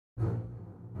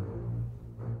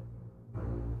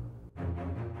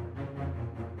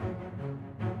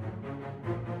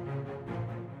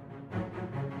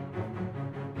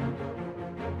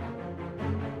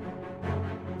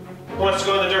Who wants to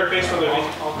go in the dark basement movie?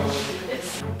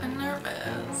 I'm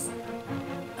nervous.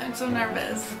 I'm so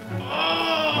nervous.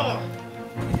 I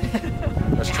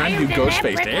was trying to do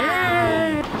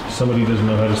Ghostface. Somebody doesn't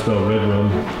know how to spell red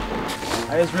room.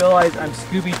 I just realized I'm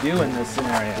Scooby-Doo in this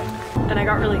scenario. And I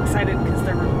got really excited because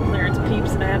there were clearance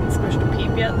peeps and I hadn't squished a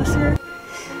peep yet this year.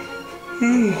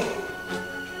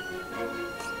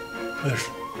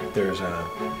 There's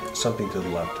something to the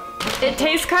left. It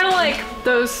tastes kind of like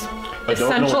those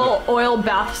essential oil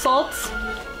bath salts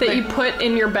that you put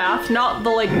in your bath, not the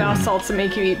like bath salts that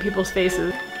make you eat people's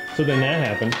faces. So then that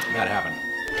happened. That happened.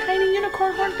 Tiny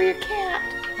unicorn horn for your cat.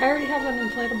 I already have an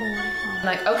inflatable one. I'm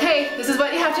like, okay, this is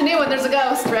what you have to do when there's a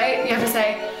ghost, right? You have to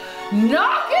say,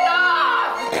 knock it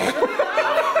off! And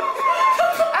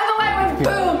the light went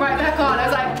boom right back on. I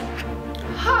was like,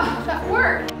 huh, that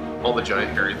worked. All the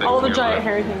giant hairy things. All the giant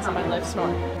hairy things on my life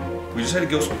snore. We just had a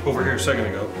ghost over here a second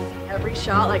ago. Every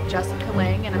shot like Jessica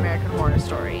Lange in American Horror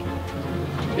Story.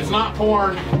 It's not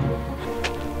porn.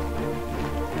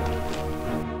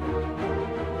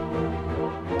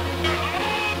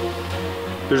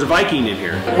 There's a Viking in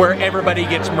here. Where everybody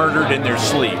gets murdered in their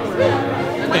sleep.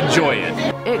 Enjoy it.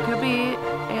 It could be